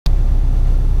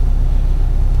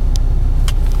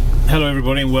Hello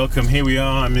everybody and welcome. Here we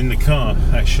are, I'm in the car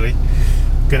actually.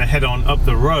 Going to head on up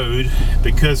the road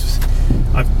because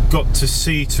I've got to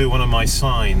see to one of my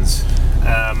signs.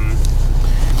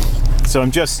 So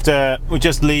I'm just we're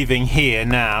just leaving here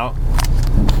now.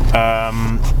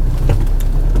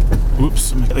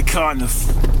 Whoops, I'm get the car in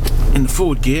the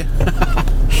forward gear.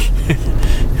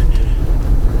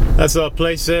 That's our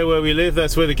place there where we live,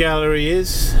 that's where the gallery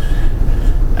is.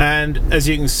 And as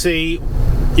you can see,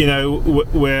 you know,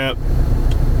 we're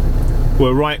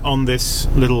right on this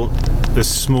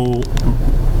small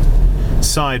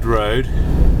side road,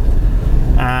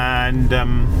 and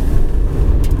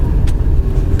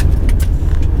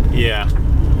yeah,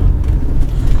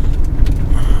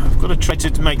 I've got to try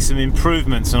to make some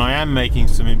improvements, and I am making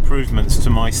some improvements to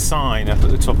my sign up at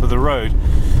the top of the road,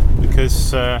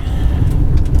 because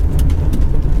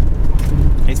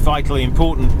it's vitally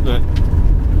important that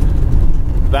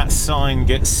that sign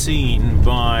gets seen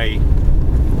by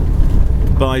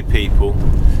people,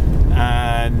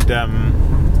 and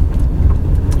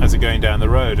as they're going down the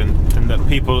road, and that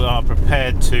people are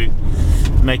prepared to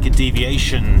make a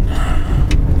deviation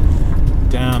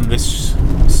down this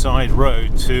side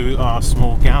road to our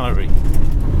small gallery.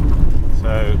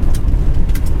 So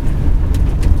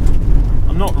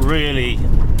I'm not really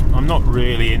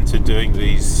into doing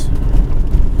these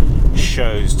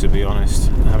shows, to be honest,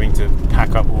 having to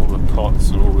pack up all the pots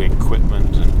and all the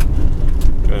equipment and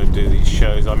go and do these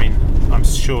shows. I mean, I'm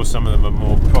sure some of them are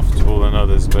more profitable than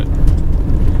others, but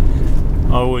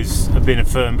I always have been a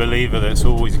firm believer that it's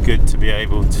always good to be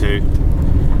able to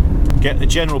get the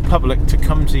general public to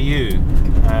come to you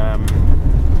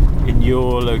in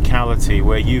your locality,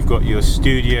 where you've got your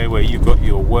studio, where you've got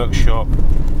your workshop,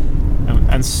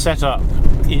 and set up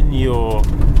in your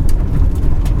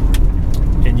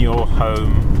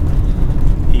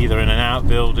home, either in an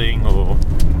outbuilding or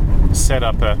set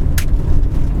up a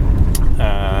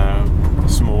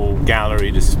small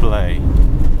gallery display.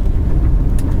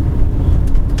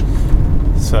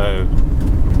 So,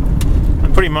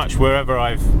 and pretty much wherever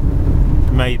I've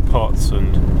made pots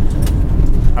and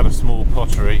had a small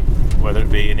pottery, whether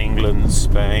it be in England,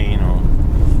 Spain, or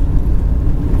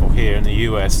here in the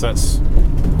US, that's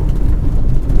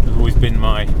always been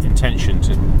my intention,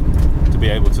 to be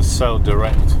able to sell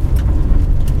direct.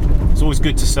 It's always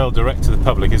good to sell direct to the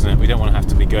public, isn't it? We don't want to have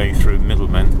to be going through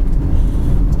middlemen,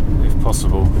 if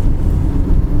possible.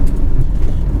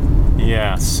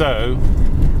 Yeah, so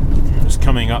just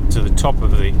coming up to the top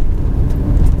of the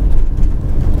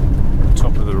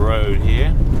road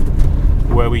here,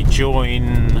 where we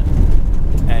join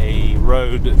a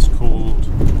road that's called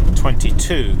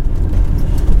 22,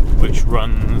 which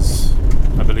runs,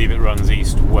 I believe it runs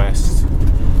east-west,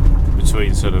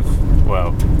 between sort of,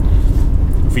 well,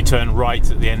 if we turn right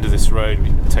at the end of this road,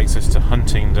 it takes us to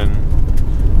Huntingdon.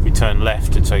 If we turn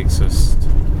left, it takes us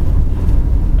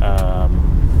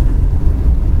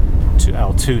to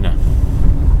Altoona.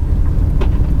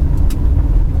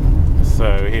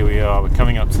 So here we are, we're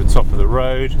coming up to the top of the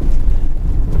road.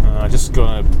 I'm just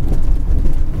going to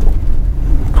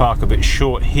park a bit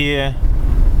short here.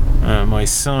 My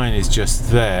sign is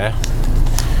just there.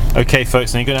 Okay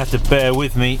folks, now you're going to have to bear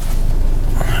with me.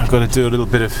 I've got to do a little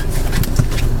bit of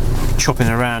chopping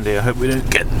around here. I hope we don't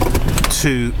get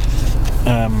too...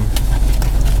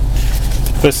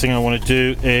 First thing I want to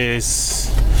do is...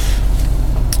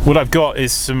 What I've got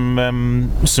is some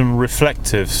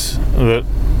reflectives,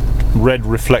 red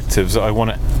reflectives that I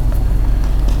want to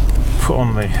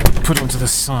put onto the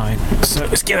sign. So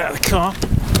let's get out of the car.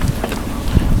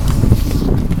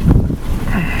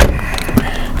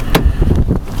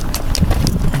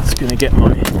 Going to get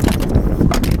my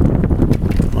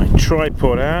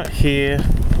tripod out here,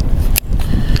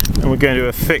 and we're going to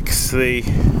affix the...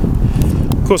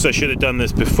 Of course I should have done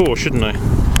this before, shouldn't I?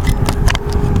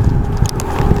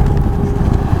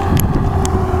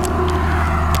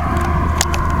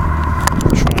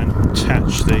 Try and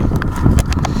attach the...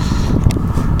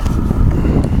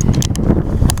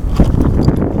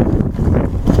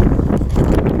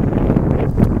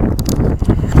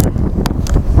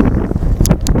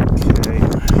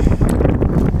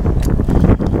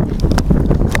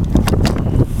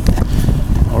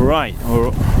 Right,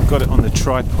 or got it on the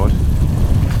tripod.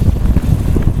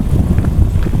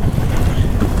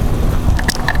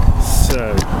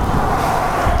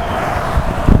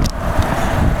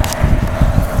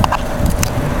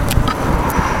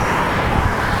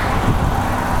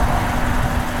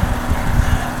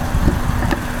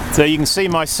 So you can see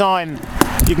my sign.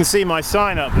 You can see my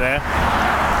sign up there,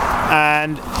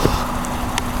 and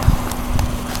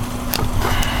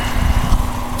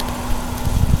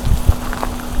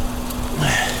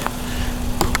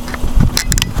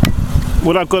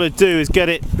what I've got to do is get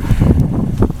it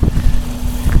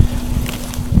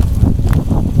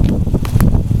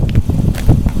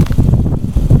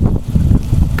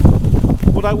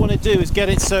what I want to do is get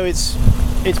it so it's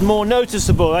more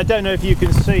noticeable. I don't know if you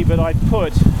can see, but I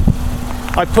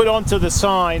put onto the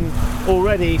sign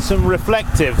already some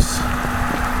reflectives.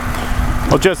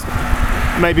 Or just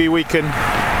maybe we can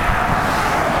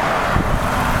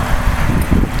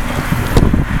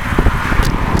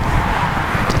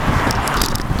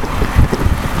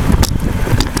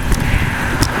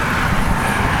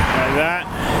like that.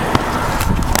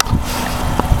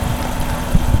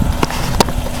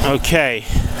 Okay,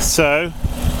 so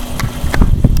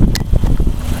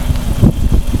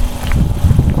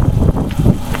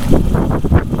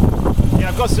yeah,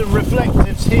 I've got some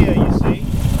reflectives here, you see.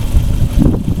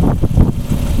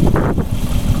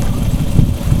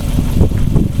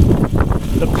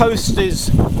 The post is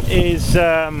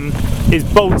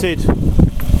bolted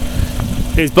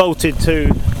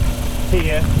to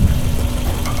here.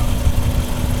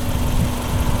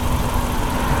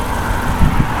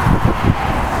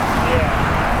 Yeah.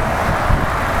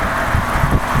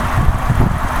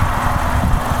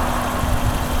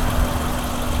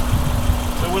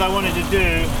 So what I wanted to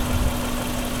do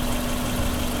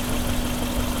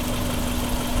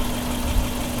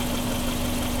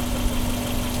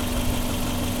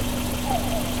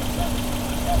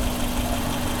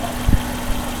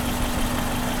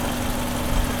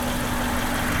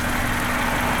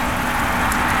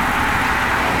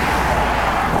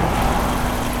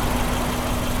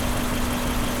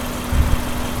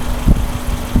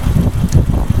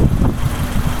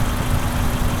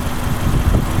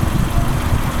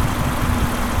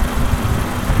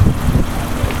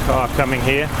coming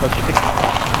here. What do you think?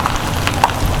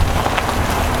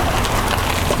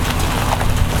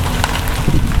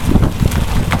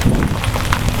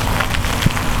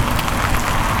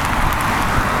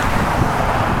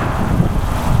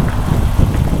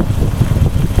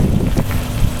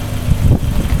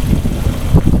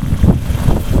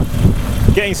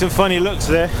 Getting some funny looks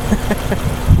there.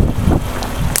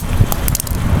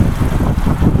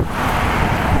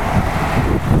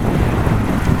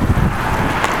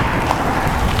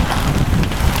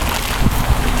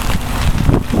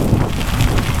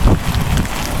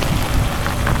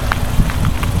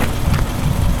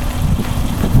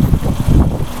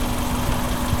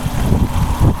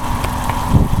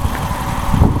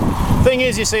 Thing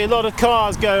is, you see a lot of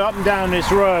cars go up and down this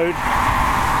road.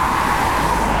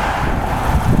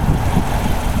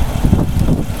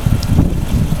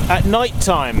 At night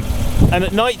time, and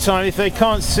at night time, if they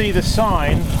can't see the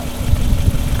sign,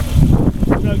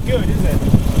 it's no good, is it?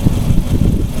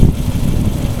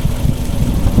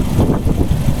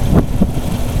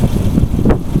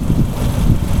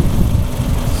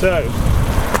 So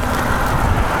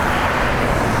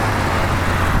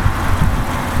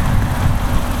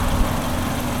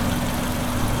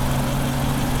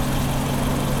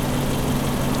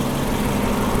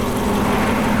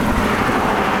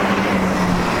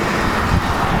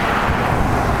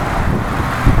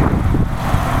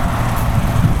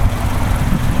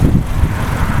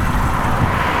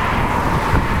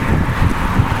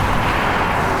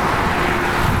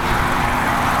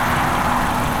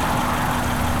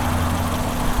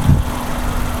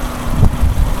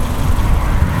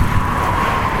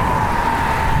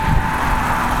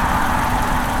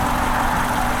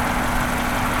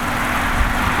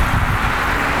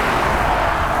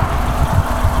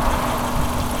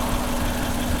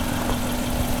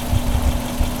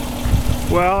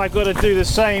well, I've got to do the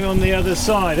same on the other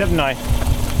side, haven't I?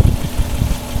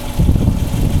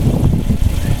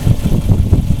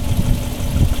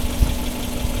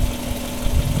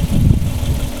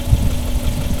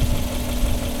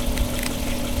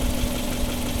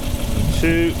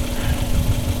 Two.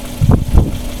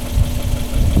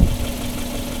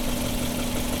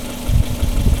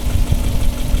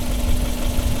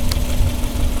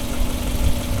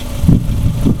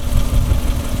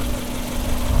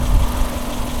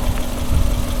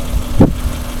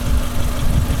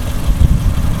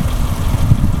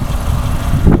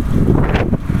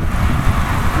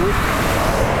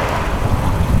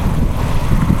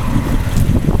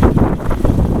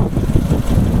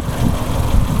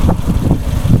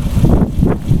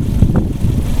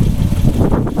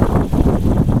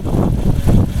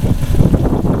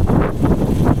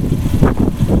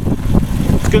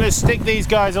 Going to stick these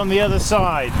guys on the other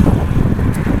side.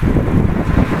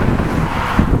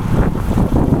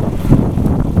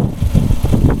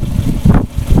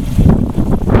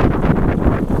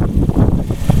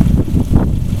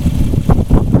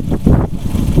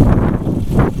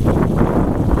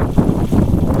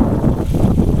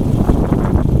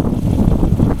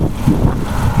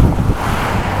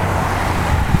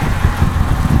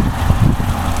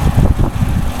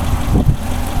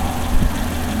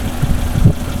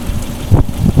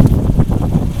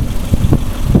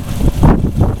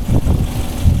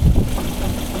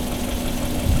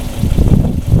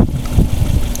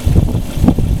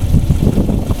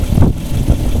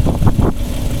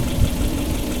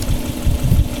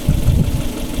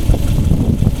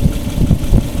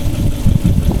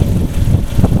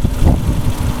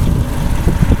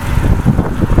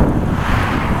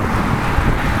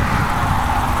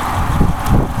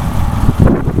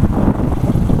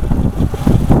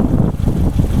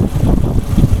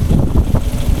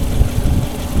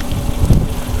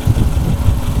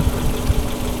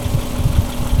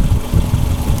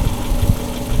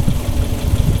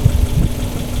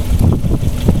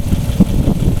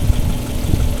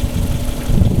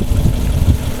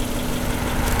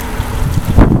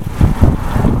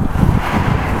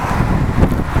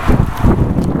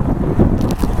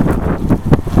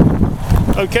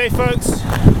 Okay folks,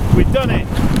 we've done it.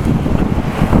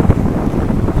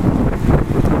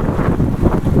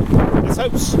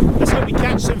 Let's hope we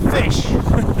catch some fish.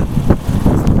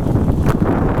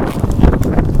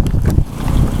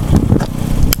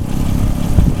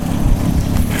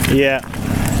 Yeah.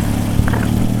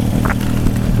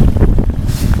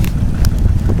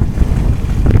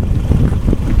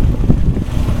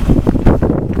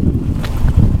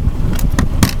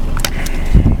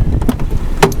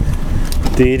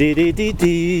 Dee dee dee dee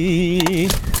dee.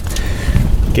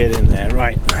 Get in there,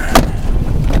 right.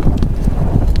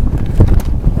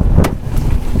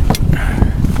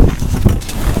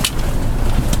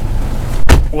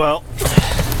 Well,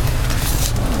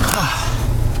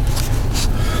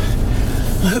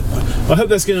 I hope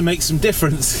that's going to make some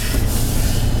difference.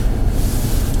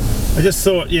 I just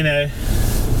thought, you know,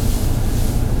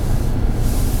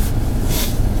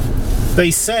 they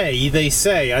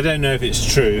say, I don't know if it's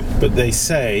true, but they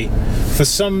say for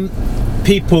some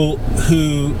people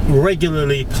who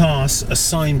regularly pass a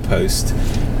signpost,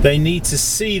 they need to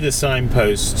see the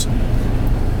signpost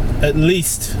at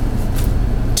least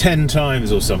 10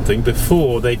 times or something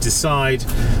before they decide,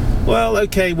 well,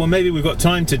 okay, well maybe we've got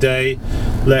time today,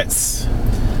 let's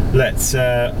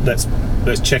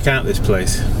check out this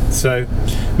place. So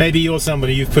maybe you're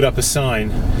somebody, you've put up a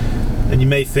sign and you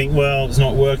may think, well, it's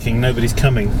not working, nobody's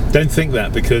coming. Don't think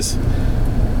that, because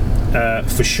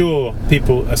for sure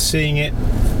people are seeing it,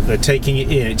 they're taking it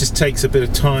in. It just takes a bit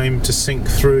of time to sink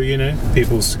through, you know,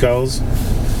 people's skulls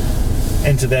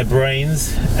into their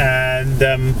brains, and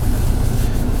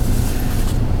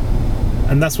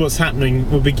that's what's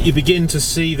happening. You begin to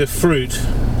see the fruit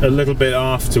a little bit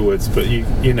afterwards, but you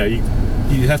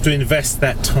have to invest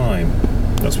that time.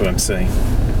 That's what I'm saying.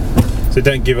 So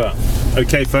don't give up.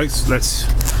 Okay folks, let's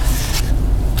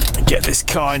get this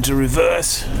car into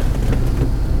reverse.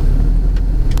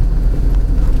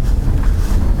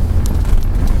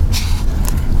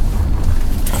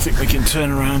 I think we can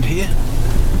turn around here,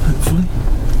 hopefully.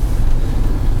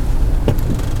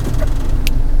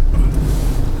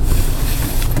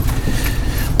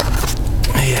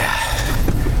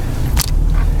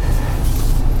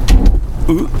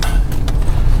 Ooh.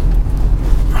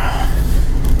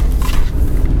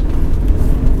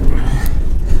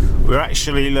 We're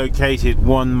actually located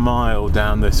 1 mile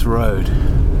down this road.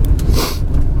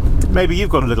 Maybe you've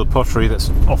got a little pottery that's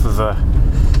off of a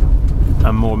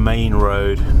more main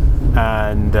road,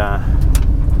 and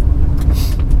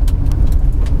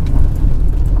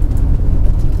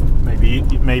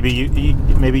maybe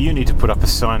you need to put up a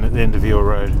sign at the end of your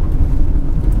road.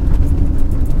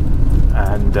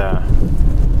 And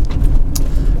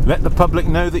let the public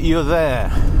know that you're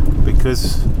there,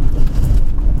 because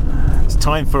it's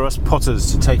time for us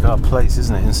potters to take our place,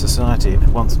 isn't it, in society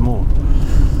once more.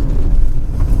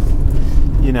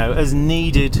 You know, as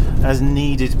needed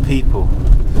people,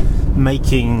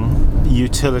 making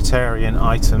utilitarian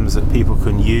items that people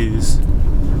can use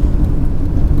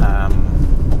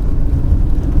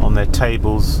on their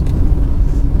tables,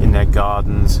 in their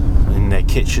gardens, in their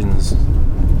kitchens.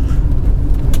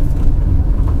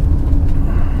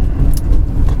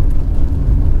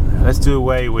 Let's do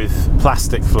away with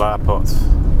plastic flower pots.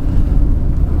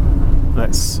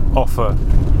 Let's offer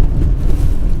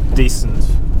decent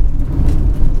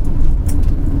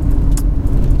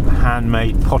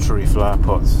handmade pottery flower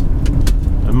pots.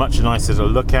 They're much nicer to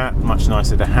look at, much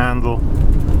nicer to handle,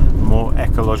 more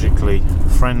ecologically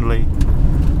friendly.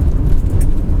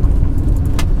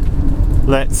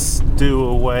 Let's do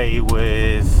away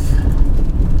with...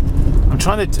 I'm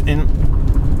trying to...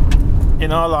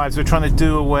 In our lives, we're trying to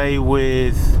do away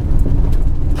with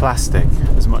plastic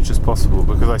as much as possible,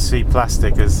 because I see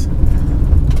plastic as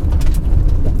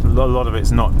a lot of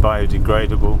it's not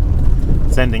biodegradable.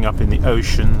 It's ending up in the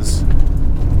oceans,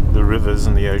 the rivers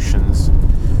and the oceans,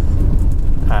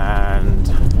 and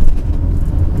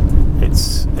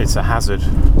it's a hazard.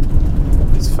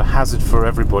 It's a hazard for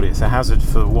everybody. It's a hazard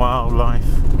for wildlife,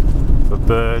 for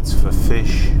birds, for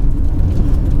fish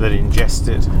that ingest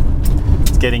it.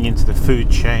 It's getting into the food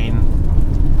chain.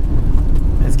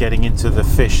 It's getting into the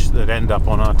fish that end up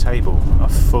on our table, are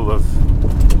full of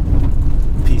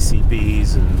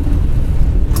PCBs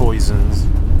and poisons.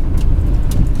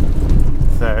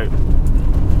 So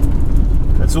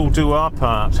let's all do our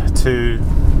part to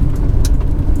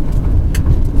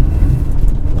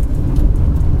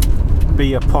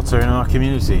be a potter in our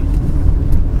community,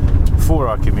 for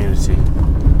our community,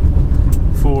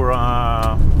 for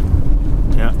our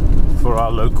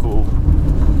local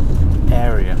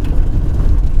area.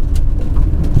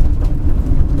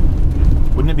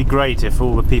 Wouldn't it be great if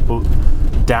all the people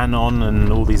Danone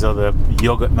and all these other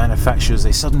yogurt manufacturers,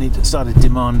 they suddenly started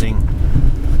demanding.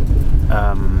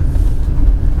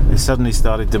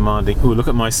 Oh, look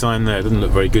at my sign there. It doesn't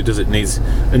look very good, does it? Needs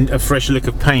a fresh lick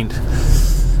of paint.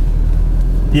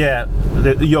 Yeah,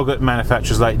 the yogurt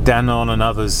manufacturers like Danone and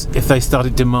others, if they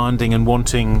started demanding and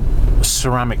wanting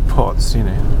ceramic pots, you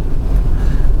know,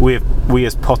 we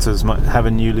as potters might have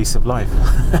a new lease of life.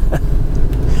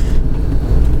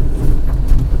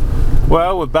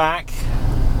 Well, we're back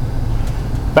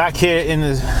here in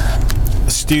the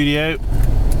studio,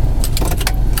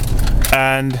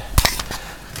 and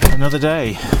another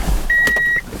day.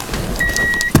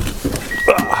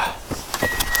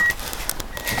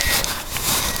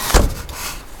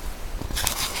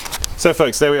 So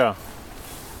folks, there we are,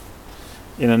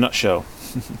 in a nutshell.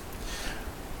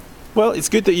 Well, it's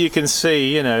good that you can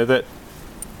see, you know, that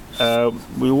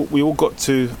we all got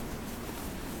to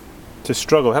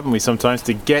struggle, haven't we, sometimes,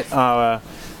 to get our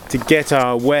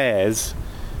wares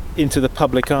into the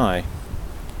public eye,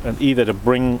 and either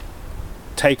to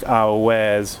take our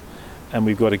wares and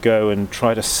we've got to go and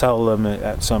try to sell them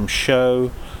at some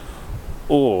show,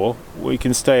 or we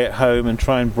can stay at home and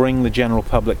try and bring the general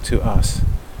public to us,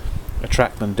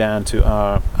 attract them down to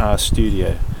our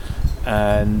studio.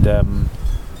 And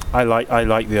I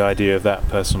like the idea of that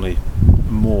personally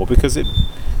more, because it,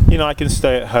 you know, I can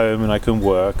stay at home and I can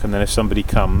work, and then if somebody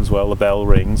comes, well, the bell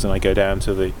rings and I go down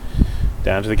to the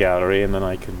gallery, and then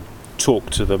I can talk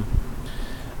to them.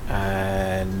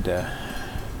 And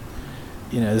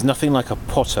you know, there's nothing like a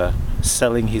potter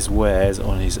selling his wares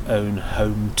on his own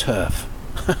home turf.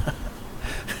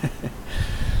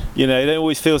 You know, you don't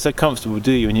always feel so comfortable,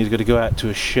 do you, when you've got to go out to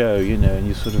a show, you know, and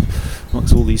you're sort of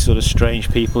amongst all these sort of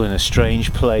strange people in a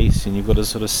strange place, and you've got to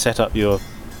sort of set up your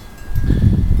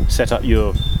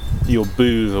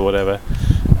booth or whatever.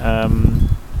 In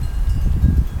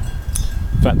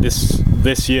fact,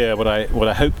 this year, what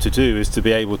I hope to do is to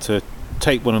be able to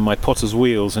take one of my potter's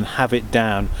wheels and have it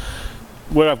down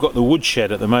where I've got the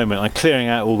woodshed at the moment. I'm clearing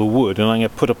out all the wood, and I'm going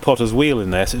to put a potter's wheel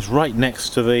in there, so it's right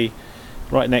next to the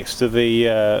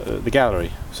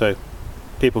gallery, so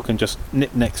people can just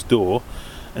nip next door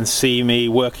and see me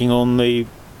working on the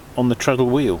treadle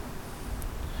wheel.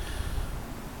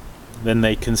 Then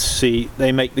they can see,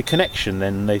 they make the connection,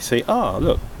 then they say, ah,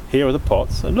 look, here are the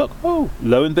pots, and look, oh,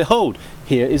 lo and behold,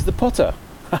 here is the potter.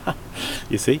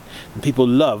 You see, and people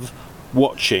love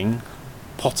watching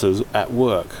potters at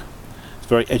work. It's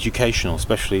very educational,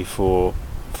 especially for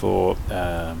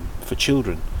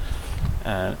children.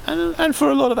 And for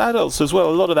a lot of adults as well.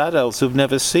 A lot of adults have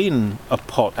never seen a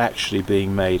pot actually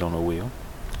being made on a wheel.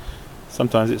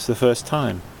 Sometimes it's the first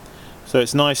time. So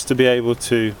it's nice to be able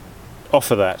to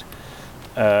offer that,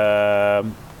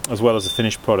 as well as the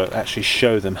finished product, actually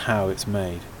show them how it's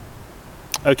made.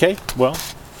 Okay, well,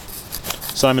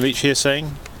 Simon Leach here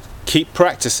saying, keep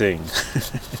practicing.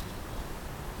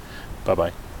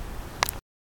 Bye-bye.